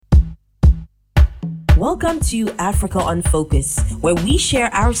Welcome to Africa on Focus, where we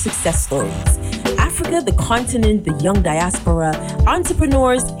share our success stories. Africa, the continent, the young diaspora,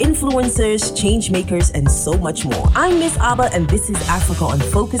 entrepreneurs, influencers, change makers, and so much more. I'm Miss Abba, and this is Africa on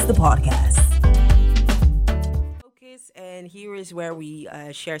Focus, the podcast. And here is where we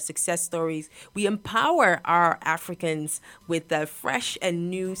share success stories. We empower our Africans with a fresh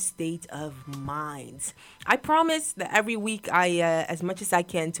and new state of minds. I promise that every week I, as much as I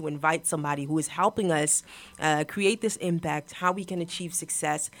can, to invite somebody who is helping us create this impact, how we can achieve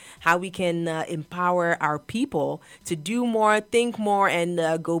success, how we can empower our people to do more, think more,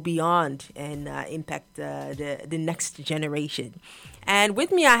 and go beyond and impact the next generation. And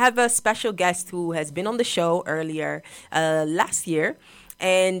with me, I have a special guest who has been on the show earlier last year,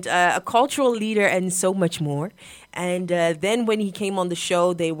 and a cultural leader and so much more. And then when he came on the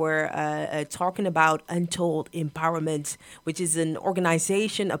show, they were talking about Untold Empowerment, which is an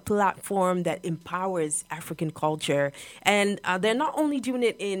organization, a platform that empowers African culture. And they're not only doing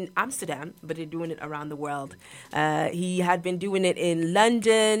it in Amsterdam, but they're doing it around the world. He had been doing it in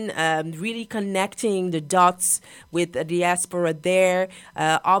London, really connecting the dots with the diaspora there.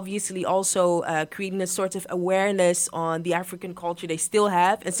 Obviously also creating a sort of awareness on the African culture they still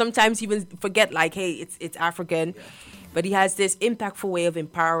have. And sometimes even forget, like, hey, it's African. But he has this impactful way of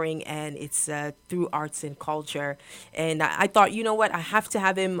empowering, and it's through arts and culture. And I thought, you know what, I have to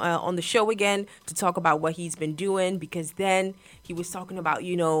have him on the show again to talk about what he's been doing, because then he was talking about,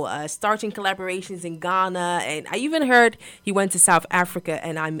 starting collaborations in Ghana. And I even heard he went to South Africa,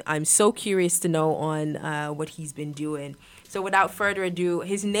 and I'm so curious to know on what he's been doing. So without further ado,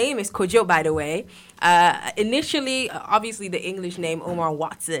 his name is Kojo, by the way. Initially, obviously the English name, Otmar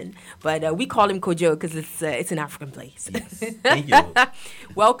Watson, but we call him Kojo because it's an African place. Yes. Thank you.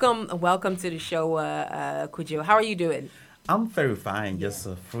 Welcome to the show, Kojo. How are you doing? I'm very fine. Just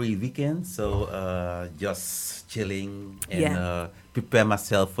a free weekend, so just chilling and prepare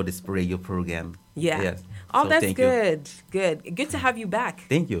myself for this radio program. Yeah. Yes. Oh, So that's good. you. Good to have you back.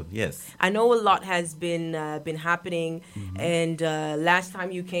 Thank you. Yes. I know a lot has been happening, and last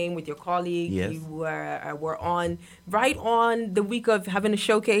time you came with your colleague, Yes. you were on right on the week of having a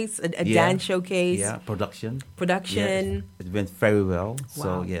showcase, a dance showcase. Yeah. Production. Production. Yes. It went very well. Wow.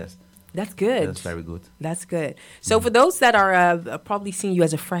 So yes. That's good. That's very good. That's good. So for those that are probably seeing you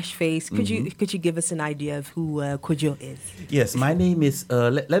as a fresh face, could you give us an idea of who Kojo is? Yes, my name is.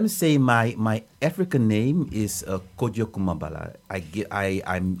 Let me say my African name is Kojo Kumambala. I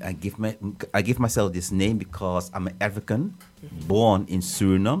give myself this name because I'm an African, born in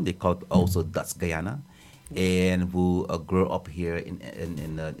Suriname. They call it also Dutch Guyana, and who grew up here in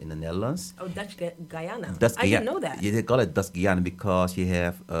the Netherlands. Oh, Dutch Guyana. Dutch I didn't know that. Yeah, they call it Dutch Guyana because you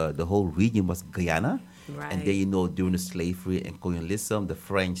have the whole region was Guyana. Right. And then, during the slavery and colonialism, the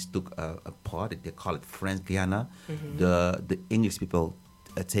French took a part. They call it French Guyana. The English people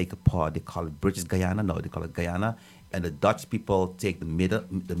take a part. They call it British Guyana. No, they call it Guyana. And the Dutch people take the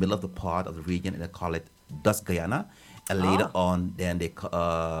middle of the part of the region, and they call it Dutch Guyana. And later on, then the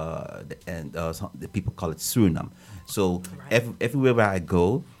people call it Suriname. So everywhere where I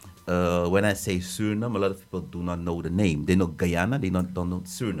go, when I say Suriname, a lot of people do not know the name. They know Guyana, they don't know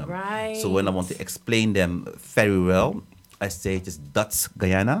Suriname. Right. So when I want to explain them very well, I say just Dutch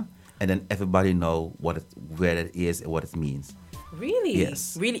Guyana, and then everybody know where it is and what it means. Really?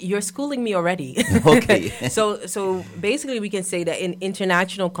 Yes. Really? You're schooling me already. Okay. So basically we can say that in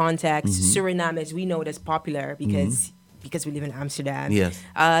international context, Suriname, as we know it, is popular because we live in Amsterdam. Yes.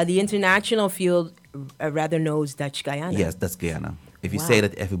 The international field rather knows Dutch Guyana. Yes, that's Guyana. If you Wow. say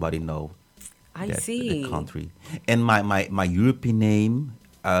that, everybody know. I see. The country. And my European name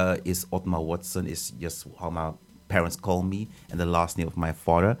is Otmar Watson. Is just how my parents call me, and the last name of my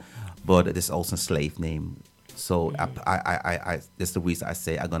father. But it is also a slave name. So I that's the reason I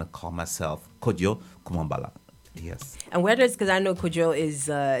say I'm gonna call myself Kojo Kumambala. Yes. And where does, because I know Kojo is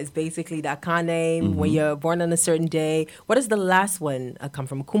basically the Akan name when you're born on a certain day. What does the last one come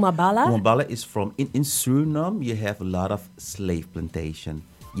from? Kumambala? Kumambala is from in Suriname. You have a lot of slave plantation.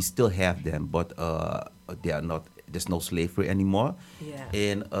 You still have them, but they are not. There's no slavery anymore. Yeah.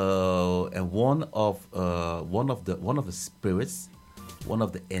 And one of the spirits, one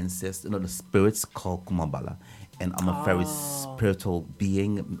of the ancestors, the spirits called Kumambala. And I'm a very spiritual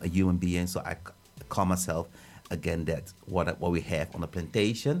being, a human being. So I call myself again that what we have on the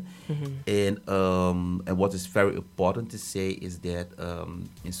plantation. And what is very important to say is that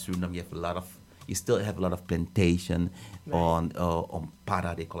in Suriname you still have a lot of plantation on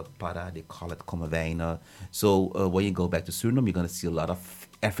para. They call it para. They call it kommerwijnen. So when you go back to Suriname, you're going to see a lot of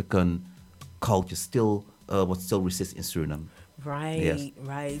African culture still what still exists in Suriname. Yes. Right,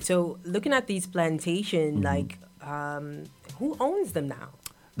 right. So looking at these plantation, like, who owns them now?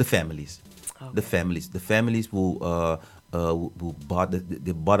 The families, the Okay. families, the families who bought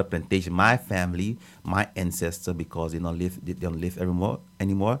they bought a plantation. My family, my ancestor, because they don't live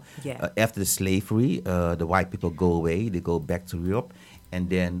anymore. Yeah. After the slavery, the white people go away. They go back to Europe, and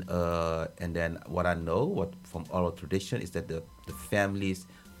then what I know, what from oral tradition, is that the families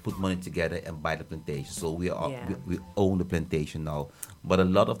put money together and buy the plantation. So Yeah. we own the plantation now. But a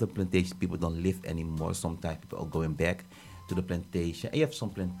lot of the plantation people don't live anymore. Sometimes people are going back to the plantation. And you have some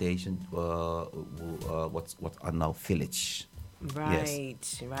plantation what are now village. Yes.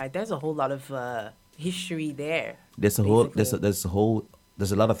 Right, right. There's a whole lot of history there. There's a whole Basically.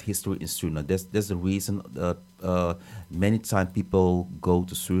 there's a lot of history in Suriname. There's a reason many times people go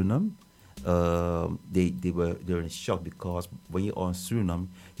to Suriname. They're in shock because when you are in Suriname,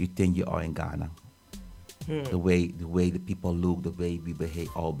 you think you are in Ghana. The way the people look, the way we behave,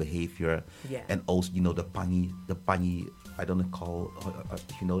 our behavior, Yeah. and also the pangi. I don't know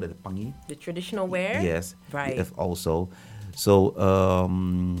if you know that the pangi. The traditional wear? Yes, Right. if also. So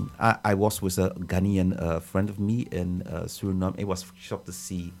I was with a Ghanaian friend of me in Suriname. It was shocked to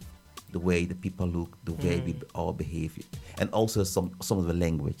see the way the people look, the way we all behave, and also some of the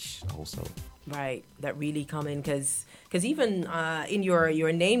language also. Right, that really come in because even in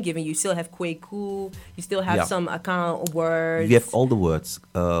your name giving, you still have Kweku, you still have Yeah. some account words. We have all the words,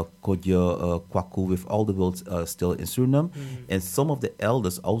 Kojo, Kwaku, with all the words still in Suriname, and some of the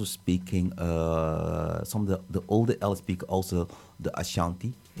elders also speaking. Some of the older elders speak also the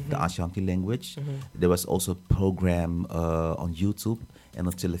Ashanti language. There was also a program on YouTube and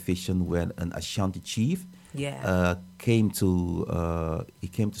on television when an Ashanti chief Yeah. came to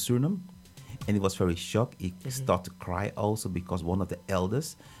Suriname, and he was very shocked. He started to cry also because one of the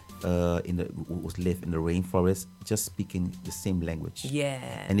elders who was live in the rainforest just speaking the same language. Yeah.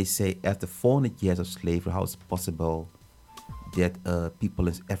 And they say after 400 years of slavery, how is it possible that people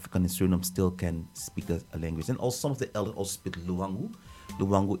in African and Suriname still can speak the language? And also some of the elders also speak Luangu.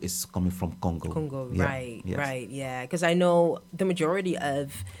 Luangu is coming from Congo. Congo, Yeah, right, yes. right, yeah. Because I know the majority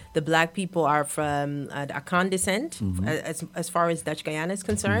of the black people are from the Akan descent, as far as Dutch Guyana is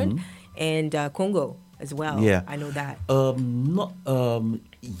concerned, and Congo as well. Yeah. I know that. Not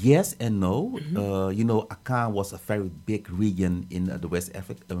yes and no. Akan was a very big region in the West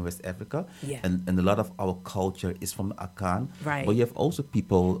Africa, Yeah. and a lot of our culture is from Akan. Right. But you have also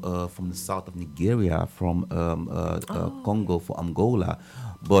people from the south of Nigeria, from Congo, from Angola.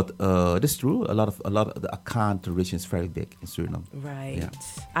 But that's true. A lot of the Akan tradition is very big in Suriname. Right. Yeah.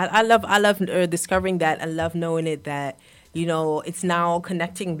 I love discovering that. I love knowing it that it's now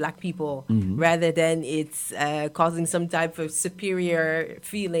connecting black people rather than it's causing some type of superior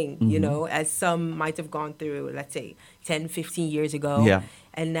feeling, as some might have gone through, let's say 10, 15 years ago. Yeah.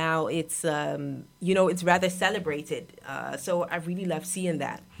 And now it's, it's rather celebrated. So I really love seeing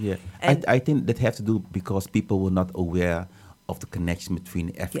that. Yeah, And- I think that have to do because people were not aware of the connection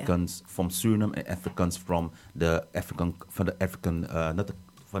between Africans from Suriname and Africans from the African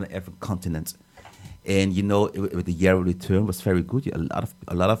continent. And with the year of return was very good.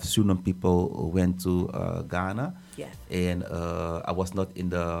 A lot of Suriname people went to Ghana. Yeah. And I was not in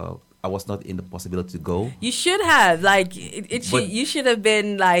the possibility to go. You should have, But- you should have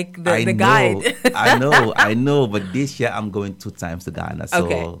been like the I know, guide. I know. But this year I'm going 2 times to Ghana, so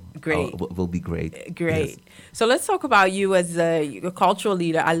Okay, great. Will be great. Great. Yes. So let's talk about you as a cultural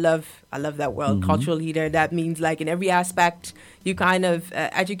leader. I love that word, cultural leader. That means in every aspect, you kind of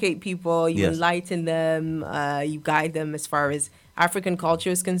educate people, you Yes. enlighten them, you guide them as far as African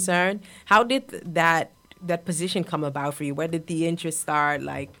culture is concerned. How did that position come about for you? Where did the interest start?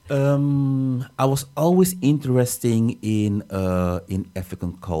 I was always interested in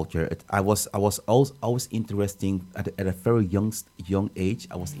African culture. I was always interested at a very young age.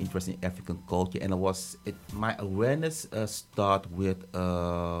 I was interested in African culture, and my awareness start with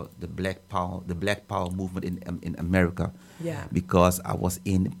the Black Power movement in America. Yeah. Because I was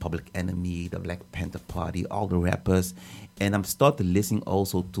in Public Enemy, the Black Panther Party, all the rappers, and I'm started listening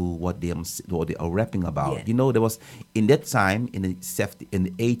also to what they are rapping about. Yeah. There was in that time in the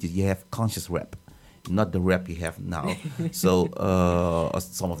 80s, you have conscious rap, not the rap you have now. So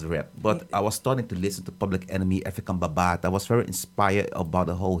some of the rap, but I was starting to listen to Public Enemy, African Babat. I was very inspired about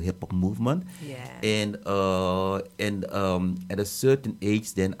the whole hip hop movement. Yeah. And at a certain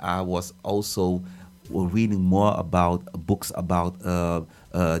age, then I was also reading more about books about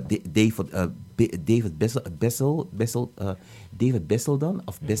David Besseldon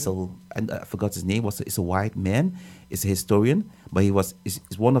of Bessel, and I forgot his name. Is a white man. Is a historian, but he's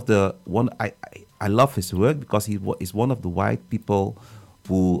one of the I love his work because he's one of the white people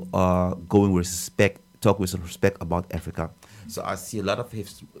who are going with respect, talk with respect about Africa. So I see a lot of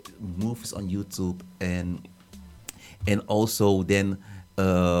his movies on YouTube, and also then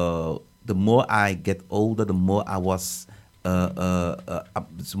the more I get older, the more I was the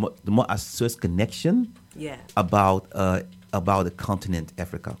more I search connection about the continent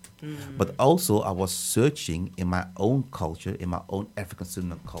Africa. But also I was searching in my own culture, in my own African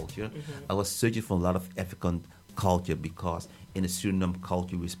Suriname culture. I was searching for a lot of African culture because in the Suriname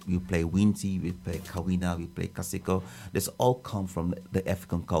culture we play Winti, we play Kawina, we play Kasiko. This all come from the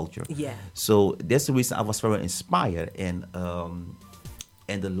African culture. Yeah. So that's the reason I was very inspired. And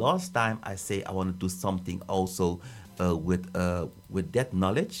the last time I say I want to do something also with that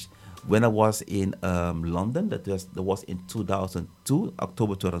knowledge, when I was in London, that was in 2002,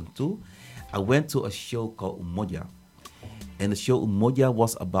 October 2002, I went to a show called Umoja. And the show Umoja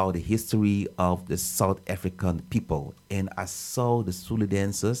was about the history of the South African people. And I saw the Zulu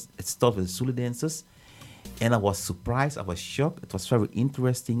dancers. It started with the Zulu dancers. And I was surprised. I was shocked. It was very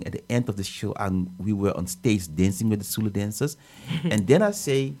interesting. At the end of the show, we were on stage dancing with the Zulu dancers. And then I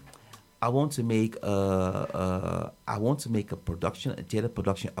say, I want to make a production, a theater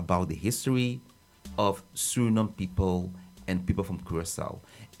production about the history of Suriname people and people from Curaçao.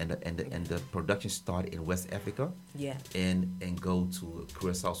 And the production started in West Africa, and go to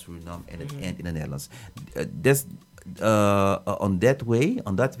Curaçao, Suriname, and it end in the Netherlands. On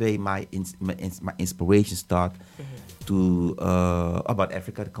that way, my inspiration start to about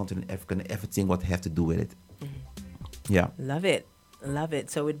Africa, the continent Africa, and everything what have to do with it. Yeah, love it.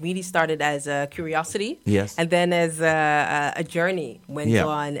 So it really started as a curiosity, yes, and then as a journey went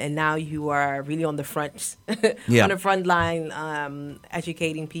on, and now you are really on the front, on the front line,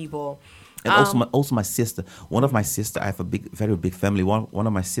 educating people. And also my sister. One of my sister, I have a very big family. One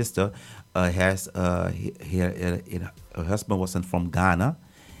of my sister has her husband wasn't from Ghana,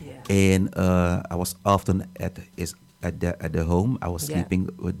 and I was often at the home. I was sleeping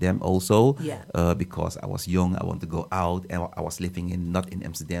with them also because I was young. I wanted to go out, and I was living not in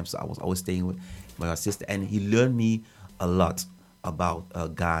Amsterdam, so I was always staying with my sister. And he learned me a lot about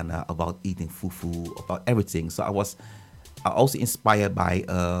Ghana, about eating fufu, about everything. So I also inspired by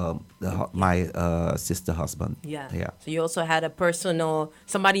my sister husband. Yeah. So you also had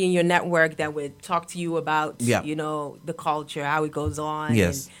somebody in your network that would talk to you about, the culture, how it goes on.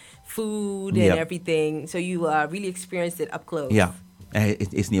 Yes. And food and everything. So you really experienced it up close. Yeah.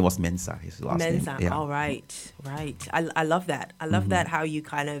 His name was Mensa, his last name. Mensa, all right. I love that. I love that how you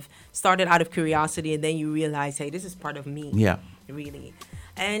kind of started out of curiosity and then you realized, hey, this is part of me. Yeah. Really.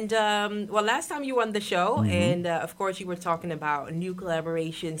 And, last time you were on the show, and, of course, you were talking about new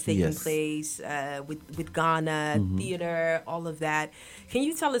collaborations taking place with Ghana, theater, all of that. Can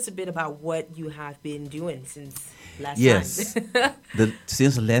you tell us a bit about what you have been doing since last time?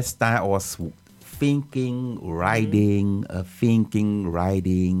 Since last time, I was thinking, writing,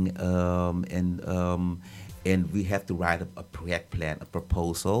 and we have to write a project plan, a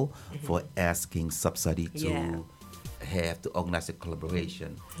proposal for asking subsidy to have to organize a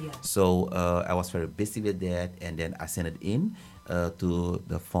collaboration. So I was very busy with that, and then I sent it in to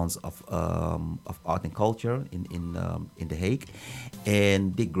the Funds of Art and Culture in The Hague,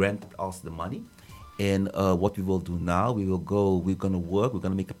 and they granted us the money. And what we will do now, we're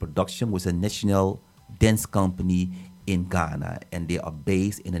gonna make a production with a national dance company in Ghana, and they are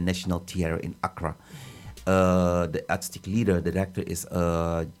based in the National Theatre in Accra. The artistic leader, the director is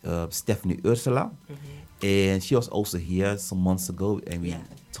Stephanie Ursula. And she was also here some months ago, and we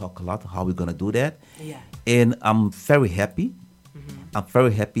talk a lot how we're gonna do that. And I'm very happy. I'm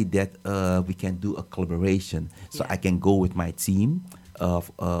very happy that we can do a collaboration. So I can go with my team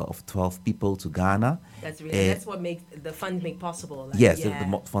of 12 people to Ghana. That's what makes the fund make possible.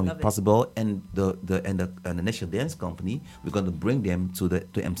 The fund make possible, and the national dance company, we're gonna bring them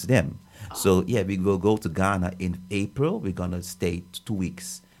to Amsterdam. So we will go to Ghana in April. We're gonna stay 2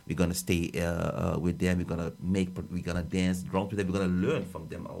 weeks. We're gonna stay with them. We're gonna dance, drum to them. We're gonna learn from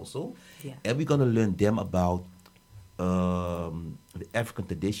them also, and we're gonna learn them about the African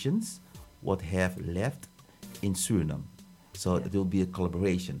traditions, what have left in Suriname. So there will be a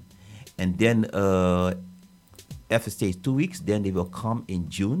collaboration, and then after stay 2 weeks, then they will come in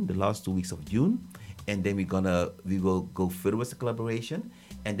June, the last 2 weeks of June, and then we will go further with the collaboration,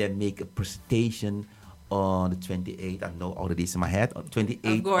 and then make a presentation on the 28th, I know all the dates in my head, on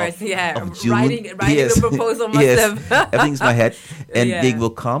 28th of course, of June. Writing the proposal must have. Everything's in my head. And they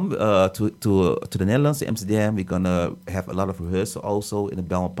will come to the Netherlands, to Amsterdam. We're going to have a lot of rehearsal also in the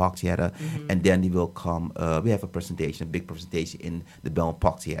Belmont Park Theater. And then they will come, we have a big presentation in the Belmont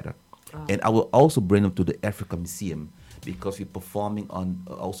Park Theater. And I will also bring them to the Africa Museum because we're performing on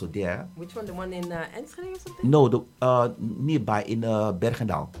also there. Which one? The one in Enschede or something? No, the nearby in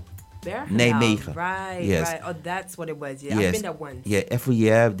Bergendal. Bergendal. Nijmegen. Right, Yes. right. Oh, that's what it was. Yeah, Yes. I've been there once. Yeah, every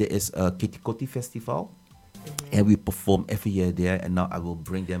year there is a Kitty Kotti Festival. And we perform every year there, and now I will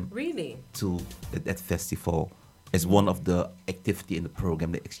bring them Really? to that festival as one of the activity in the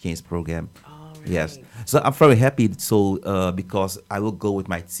program, the exchange program. All right. Yes, so I'm very happy. So because I will go with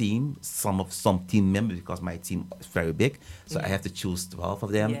my team, some team members, because my team is very big, so I have to choose 12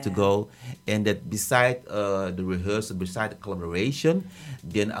 of them to Yeah. go. And that beside the rehearsal, beside the collaboration,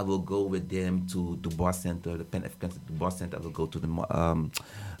 then I will go with them to Dubois Center, the Pan African Dubois Center. I will go to the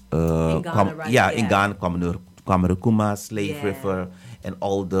In Ghana, right? in Ghana, Kwamerukuma, Slave Yeah. River, and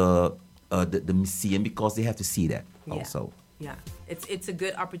all the museum, because they have to see that also. Yeah, it's a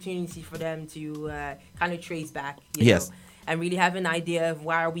good opportunity for them to kind of trace back, Yes. know, and really have an idea of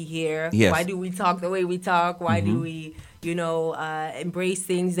why are we here? Yes. Why do we talk the way we talk? Why do we, embrace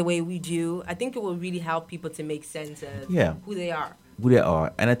things the way we do? I think it will really help people to make sense of who they are. Who they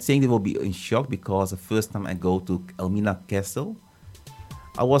are, and I think they will be in shock because the first time I go to Elmina Castle,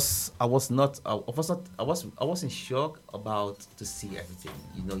 I was in shock about to see everything.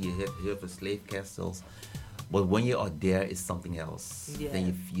 You hear the slave castles, but when you are there, it's something else. Yeah. Then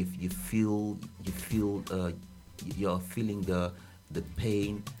you feel you're feeling the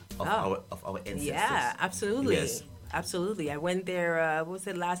pain of our ancestors. Yeah, absolutely. Yes. Absolutely. I went there, what was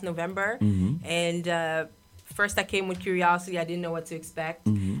it, last November? Mm-hmm. And first I came with curiosity. I didn't know what to expect.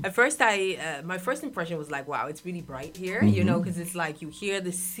 Mm-hmm. At first, my first impression was like, wow, it's really bright here, because it's like you hear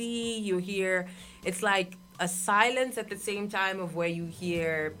the sea, it's like a silence at the same time of where you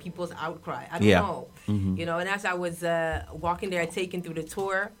hear people's outcry. I don't know. Mm-hmm. And as I was walking there, taken through the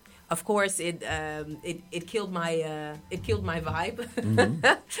tour, of course, it killed my vibe. Mm-hmm.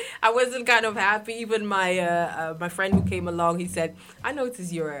 I wasn't kind of happy. Even my friend who came along, he said, "I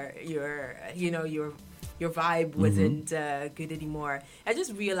noticed your vibe wasn't good anymore." And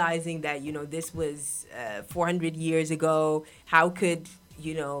just realizing that this was 400 years ago. How could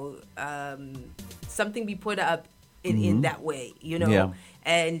something be put up in that way? Yeah.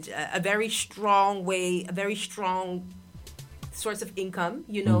 And a very strong way, a very strong source of income,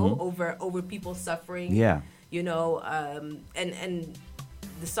 over people suffering. Yeah. And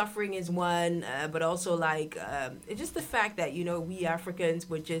the suffering is one, but also it's just the fact that we Africans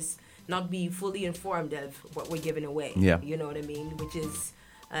would just not be fully informed of what we're giving away. Yeah. You know what I mean? Which is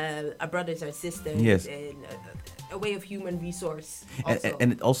our brothers, our sisters, Yes. and a way of human resource. Also.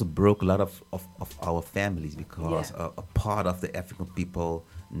 And it also broke a lot of our families because Yeah. a part of the African people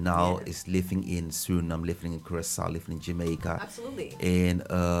now Yeah. is living in Suriname, living in Curacao, living in Jamaica. Absolutely. And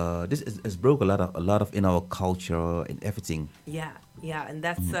this is broke a lot of in our culture and everything. Yeah, and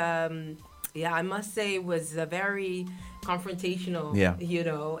that's I must say it was very confrontational. Yeah.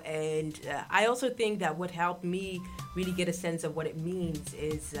 And I also think that what helped me really get a sense of what it means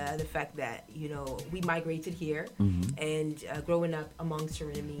is the fact that we migrated here, and growing up among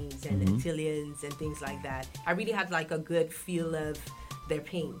Surinamese and Antillians and things like that, I really had a good feel of their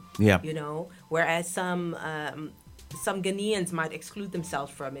pain. Yeah. Whereas some Ghanaians might exclude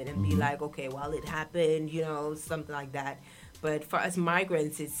themselves from it and be like, okay, well, it happened, something like that. But for us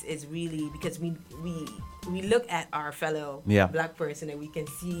migrants, it's really because we look at our fellow black person and we can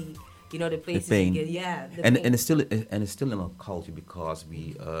see, the places The pain. we get. And it's still in our culture because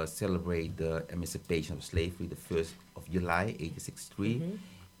we celebrate the emancipation of slavery the 1st of July, 1863.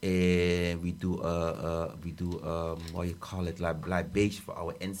 And we do what you call it, libation for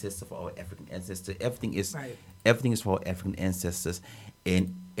our ancestors, for our African ancestors. Everything is for our African ancestors,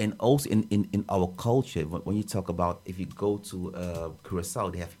 and also in our culture. When you talk about, if you go to Curacao,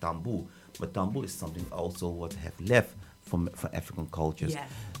 they have tambour, but tambour is something also what have left from African cultures. Yeah.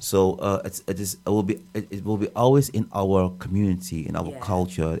 So it will be always in our community, in our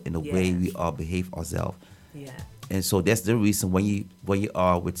culture, in the way we behave ourselves. Yeah. And so that's the reason when you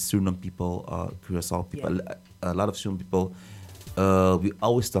are with Suriname people, Curacao people, a lot of Suriname people, we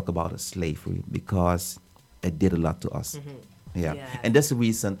always talk about slavery because it did a lot to us. Yeah. And that's the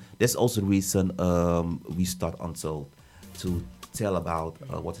reason. That's also the reason we start Untold, to tell about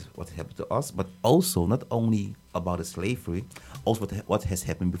what happened to us, but also not only about the slavery, also what has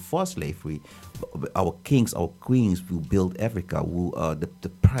happened before slavery. Our kings, our queens will build Africa. The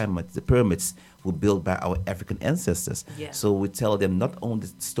pyramids were built by our African ancestors. Yeah. So we tell them not only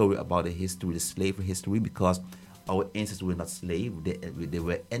the story about the history, the slavery history, because our ancestors were not slaves; they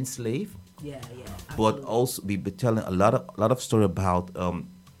were enslaved. Yeah. But Absolutely. also we be telling a lot of story about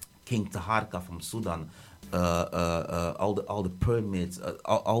King Taharka from Sudan, all the pyramids,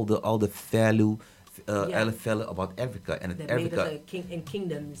 all the value. Value about Africa and That made Africa us in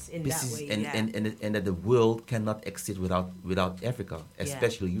kingdoms in this that is, way. and that the world cannot exist without Africa,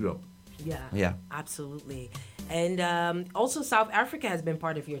 especially Europe. Yeah, absolutely. And also, South Africa has been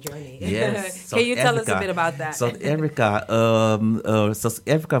part of your journey. Yes. Can you tell us a bit about that? South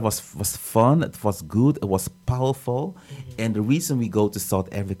Africa was fun. It was good. It was powerful. And the reason we go to South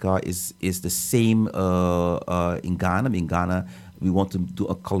Africa is the same in Ghana. In Ghana, we want to do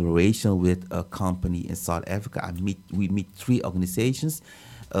a collaboration with a company in South Africa. We meet 3 organizations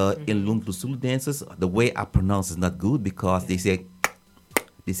in Lungu Zulu dancers. The way I pronounce is not good because they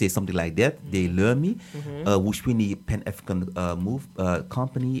say something like that. They learn me. Wushwini Pan African Move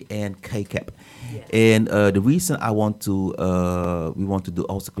Company and KCAP. And the reason we want to do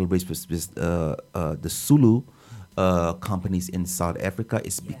also collaboration with the Zulu companies in South Africa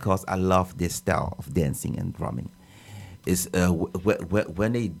is because I love their style of dancing and drumming. Is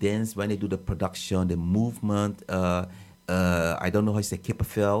when they dance, when they do the production, the movement. I don't know how you say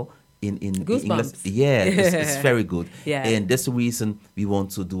kippenvel in English. Yeah, it's very good. And that's the reason we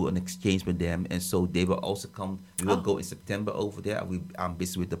want to do an exchange with them. And so they will also come. We will go in September over there. I'm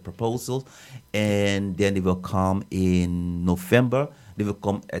busy with the proposals, and then they will come in November. They will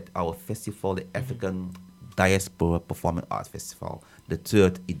come at our festival, the African Diaspora Performing Arts Festival, the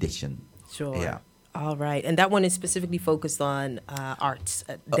 3rd edition. Sure. Yeah. All right, and that one is specifically focused on arts,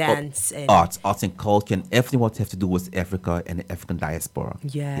 dance, and arts and culture, and everything what have to do with Africa and the African diaspora.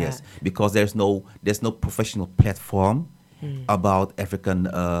 Yeah. Yes, because there's no professional platform about African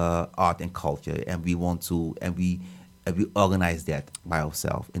art and culture, and we want to we organize that by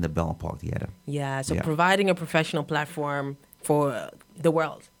ourselves in the Belmont Park Theater. Yeah. So providing a professional platform for the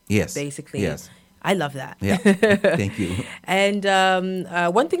world. Yes. Basically. Yes. I love that. Yeah, thank you. And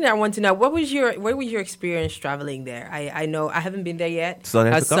one thing that I want to know, where was your experience traveling there? I know I haven't been there yet. South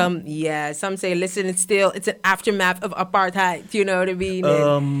Africa? Some say, listen, it's an aftermath of apartheid. You know what I mean?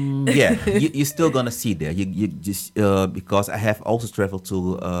 You're still gonna see there. You just because I have also traveled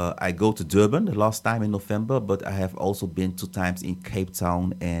to. I go to Durban the last time in November, but I have also been 2 times in Cape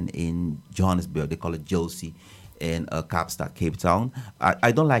Town and in Johannesburg. They call it Josie. In Kaapstad, Cape Town.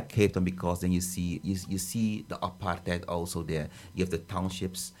 I don't like Cape Town because then you see the apartheid also there. You have the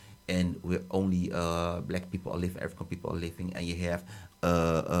townships, and where only black people are living, African people are living, and you have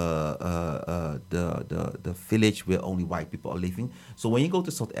the village where only white people are living. So when you go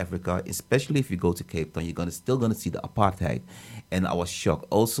to South Africa, especially if you go to Cape Town, you're still gonna see the apartheid. And I was shocked.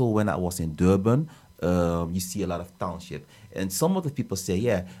 Also, when I was in Durban, you see a lot of township, and some of the people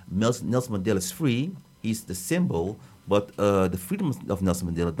say, Nelson Mandela is free. Is the symbol, but the freedom of Nelson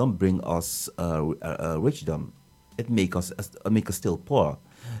Mandela don't bring us richdom. It make us still poor.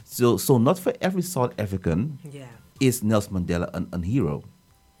 So not for every South African is Nelson Mandela a hero.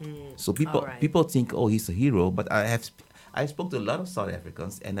 So people think, oh, he's a hero, but I spoke to a lot of South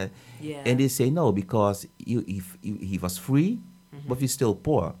Africans, and they say no, because he was free, but he's still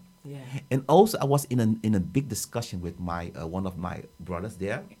poor. Yeah. And also I was in a big discussion with my one of my brothers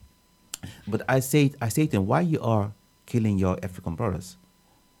there. But I say to him, why you are killing your African brothers?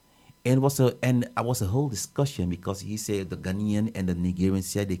 And I was a whole discussion because he said the Ghanaian and the Nigerians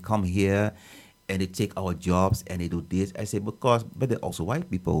said they come here and they take our jobs and they do this. I said but there are also white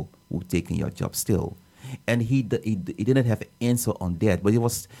people who taking your job still. And he didn't have an answer on that.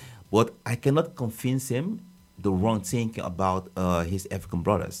 But I cannot convince him the wrong thinking about his African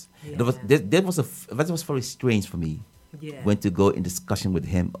brothers. Yeah. That was very strange for me. Yeah. Went to go in discussion with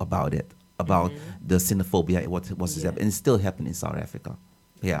him about it, about the xenophobia, what was happening, and it still happened in South Africa.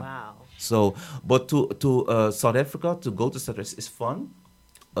 Yeah. Wow. So, but to South Africa, to go to South Africa is fun.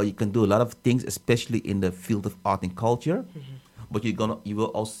 You can do a lot of things, especially in the field of art and culture. But you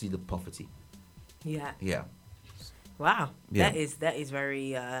will also see the poverty. Yeah. Yeah. Wow, yeah. that is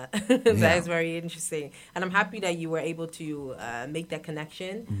very that is very interesting, and I'm happy that you were able to make that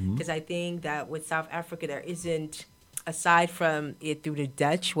connection, because I think that with South Africa there isn't, aside from it through the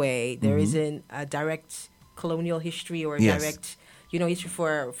Dutch way, there isn't a direct colonial history or direct, history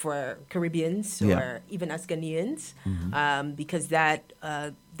for Caribbeans or even us Ghanaians, because that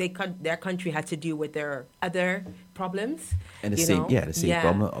their country had to deal with their other problems. And the same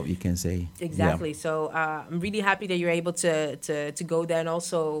problem, you can say. Exactly. Yeah. So I'm really happy that you're able to go there and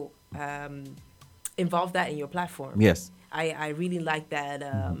also involve that in your platform. Yes. I really like that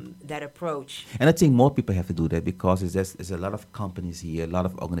that approach. And I think more people have to do that, because there's a lot of companies here, a lot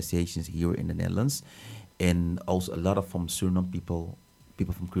of organizations here in the Netherlands, and also a lot of from Suriname people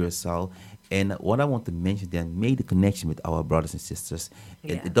people from Curacao. And what I want to mention then, make the connection with our brothers and sisters.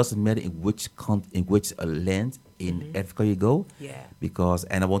 It doesn't matter in which land in Africa you go, because,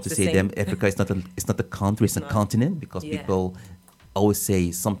 and I want to say them, Africa is not a country, it's a continent, because people always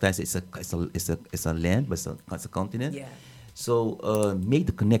say sometimes it's a land, but it's a continent. So make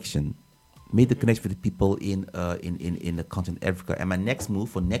the connection. Make the connection with the people in the continent Africa. And my next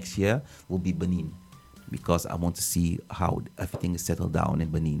move for next year will be Benin, because I want to see how everything is settled down in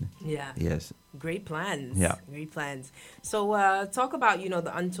Benin. Yes. Great plans. Great plans. So talk about,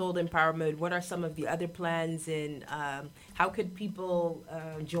 the Untold Empowerment. What are some of the other plans, and how could people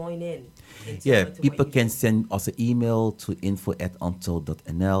join in? People can send us an email to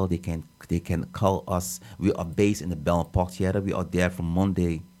info@untold.nl. They can call us. We are based in the Belmont Park Theater. We are there from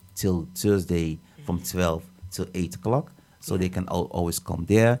Monday till Thursday from 12 till 8 o'clock. So they can always come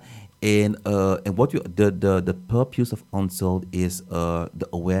there. And what the purpose of Untold is the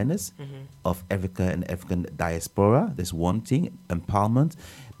awareness of Africa and African diaspora. That's one thing, empowerment.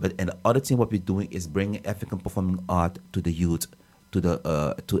 And the other thing, what we're doing is bringing African performing art to the youth,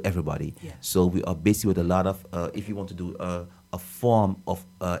 to everybody. So we are basically with a lot of, if you want to do a form of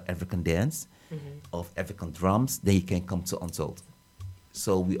African dance, of African drums, then you can come to Untold.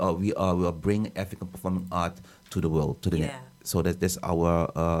 So we are bringing African performing art to the world, to the net. So that's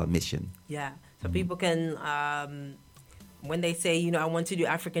our mission. So people can, when they say, I want to do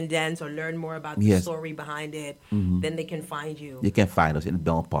African dance or learn more about the story behind it, then they can find you. They can find us in the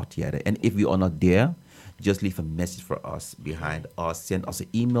Belmont Park Theater. And if we are not there, just leave a message for us behind or send us an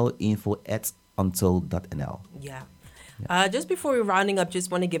email, info@untold.nl. Just before we're rounding up,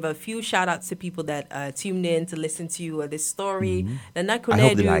 just want to give a few shout outs to people that tuned in to listen to this story. I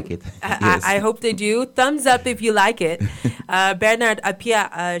hope they like it. I hope they do. Thumbs up if you like it. Bernard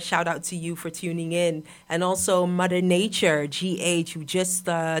Apia, shout out to you for tuning in. And also Mother Nature, GH, who just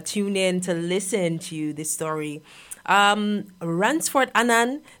tuned in to listen to this story. Ransford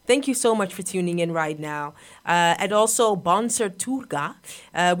Anan, thank you so much for tuning in right now. And also Bonser Turga,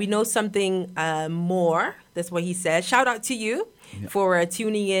 we know something more. That's what he says. Shout out to you for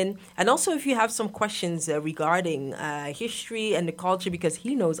tuning in. And also if you have some questions regarding history and the culture, because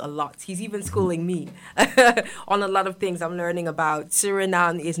he knows a lot. He's even schooling me on a lot of things. I'm learning about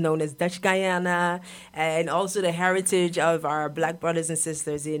Suriname is known as Dutch Guyana, and also the heritage of our black brothers and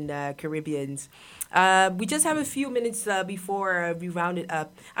sisters in Caribbeans. We just have a few minutes before we round it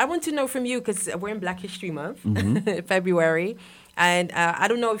up. I want to know from you, because we're in Black History Month, February. And I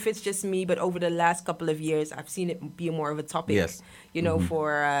don't know if it's just me, but over the last couple of years, I've seen it be more of a topic,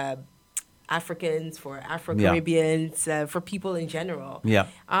 for Africans, for Afro-Caribbeans, for people in general.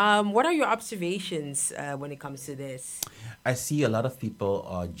 What are your observations when it comes to this? I see a lot of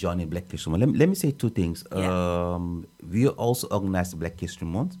people joining Black History Month. Let me say two things. We also organize the Black History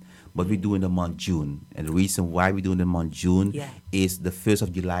Month, but we do in the month June. And the reason why we do in the month June is the 1st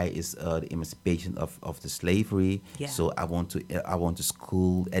of July is the emancipation of the slavery. So I want to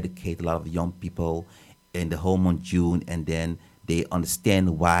school, educate a lot of young people in the whole month June, and then they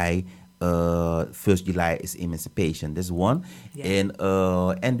understand why 1st July is emancipation. That's one. And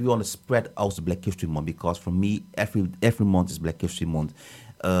we want to spread out the Black History Month, because for me, every month is Black History Month.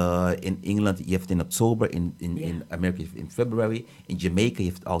 In England, you have it in October. In America, you have it in February. In Jamaica, you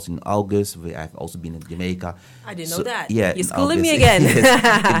have it also in August. I've also been in Jamaica. I didn't know that. Yeah, you're schooling me again. In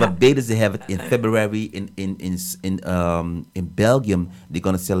Barbados, they have it in February. In Belgium, they're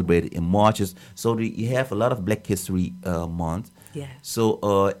gonna celebrate it in March. So you have a lot of Black History Month. So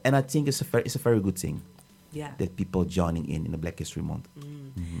and I think it's a very good thing. That people joining in the Black History Month.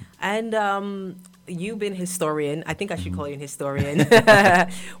 And you've been historian. I think I should call you an historian.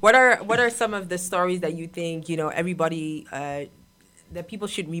 What are some of the stories that you think everybody that people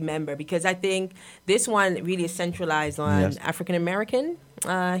should remember? Because I think this one really is centralized on African American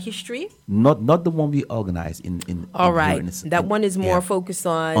history. Not the one we organize in all right. That one is more focused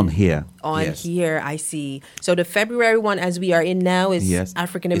on here. Here, I see. So the February one, as we are in now, is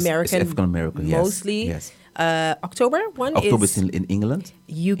African American. African American, mostly. Yes. October is in England,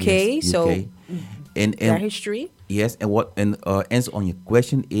 UK. So and their history. Yes, and answer on your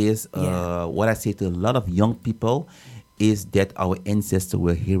question is what I say to a lot of young people is that our ancestors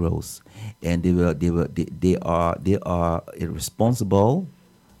were heroes, and they are responsible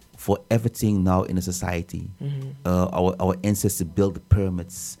for everything now in the society. Our ancestors built the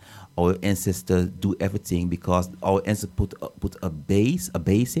pyramids. Our ancestors do everything because our ancestors put a basic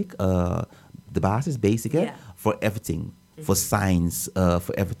the basis for everything, for science,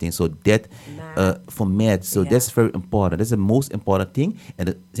 for everything. So that for math. So that's very important. That's the most important thing. And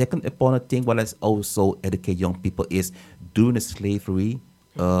the second important thing, what I also educate young people is during the slavery,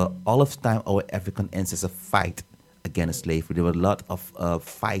 all of the time our African ancestors fight against slavery. There were a lot of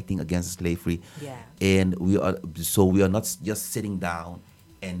fighting against slavery, and we are not just sitting down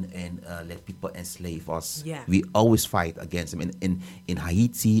and let people enslave us. Yeah. We always fight against them. In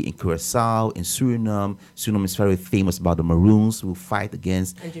Haiti, in Curacao, in Suriname. Suriname is very famous about the Maroons who fight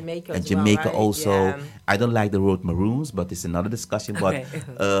against. And Jamaica and as well, Jamaica right? also. Yeah. I don't like the word Maroons, but it's another discussion. But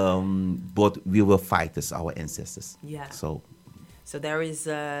but we were fighters, our ancestors. Yeah. So there is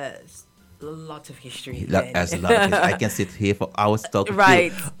a lot of history. As a lot of history. I can sit here for hours talking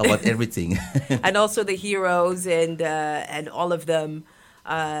Right. about everything. And also the heroes and all of them.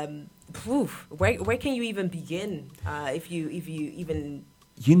 Where can you even begin if you even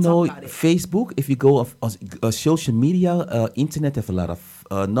talk about it? Facebook, if you go on social media, internet have a lot of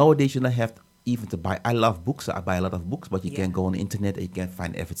nowadays you don't have even to buy. I love books, so I buy a lot of books, but you can go on the internet and you can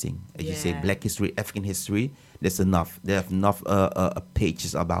find everything. As you say, Black history, African history, there's enough. There have enough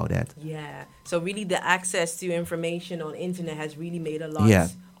pages about that. Yeah. So really the access to information on internet has really made a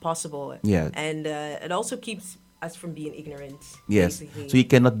lot possible. Yeah. And it also keeps us from being ignorant. Yes. Basically. So you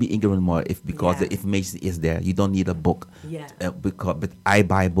cannot be ignorant more because the information is there. You don't need a book. Yeah. But I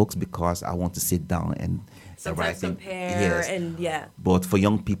buy books because I want to sit down and sometimes compare But for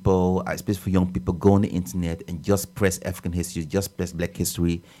young people, especially for young people, go on the internet and just press African history, just press Black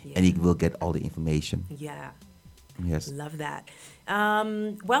history, and you will get all the information. Yeah. Yes. Love that.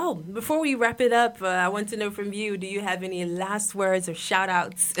 Well, before we wrap it up, I want to know from you, do you have any last words or shout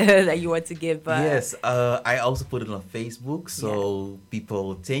outs that you want to give? Yes, I also put it on Facebook. So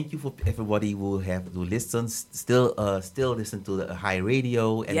people, thank you for everybody who listens, still listen to the High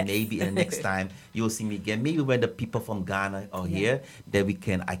Radio, and maybe the next time you'll see me again. Maybe when the people from Ghana are here,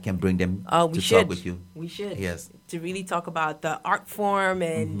 then I can bring them to talk with you. We should. Yes. To really talk about the art form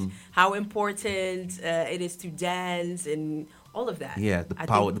and how important it is to dance and all of that. Yeah, the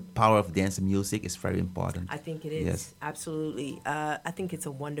power of dance and music is very important. I think it is. Yes. Absolutely. I think it's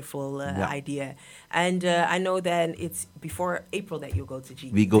a wonderful idea. And I know that it's before April that you'll go to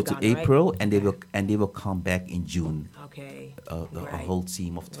Ghana. We go to April, right? and they will come back in June. Okay. A whole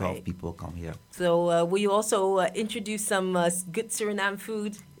team of 12 people will come here. So will you also introduce some good Suriname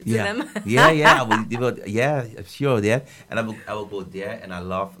food to them? Sure. There, and I will go there, and I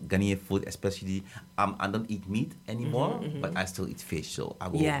love Ghanaian food, especially. I don't eat meat anymore, but I still eat fish, so I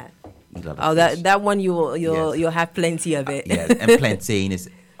will. Yeah. Eat a lot of fish. that one you'll have plenty of it. Yes, and plantain is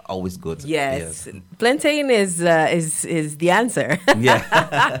always good. Yes. Plantain is the answer.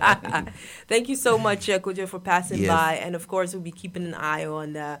 Yeah. Thank you so much, Kojo, for passing by. And of course, we'll be keeping an eye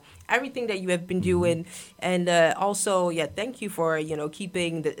on everything that you have been doing. And also, thank you for,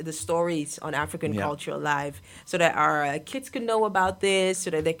 keeping the stories on African culture alive so that our kids can know about this, so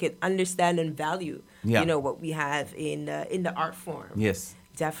that they can understand and value, what we have in the art form. Yes.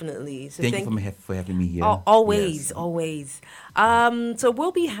 Definitely. So thank you for having me here. Always. So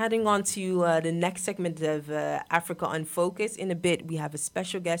we'll be heading on to the next segment of Africa Unfocused. In a bit, we have a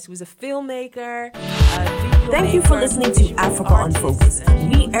special guest who's a filmmaker. Thank you for listening to Africa Unfocused.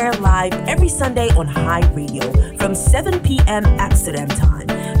 We air live every Sunday on High Radio from 7 p.m. Amsterdam time.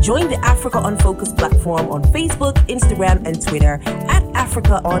 Join the Africa Unfocused platform on Facebook, Instagram, and Twitter at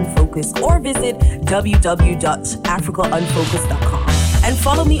Africa Unfocused, or visit www.africaunfocused.com. And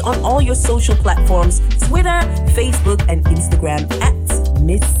follow me on all your social platforms, Twitter, Facebook, and Instagram at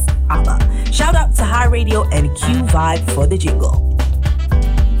Miss Abba. Shout out to High Radio and Q Vibe for the jingle.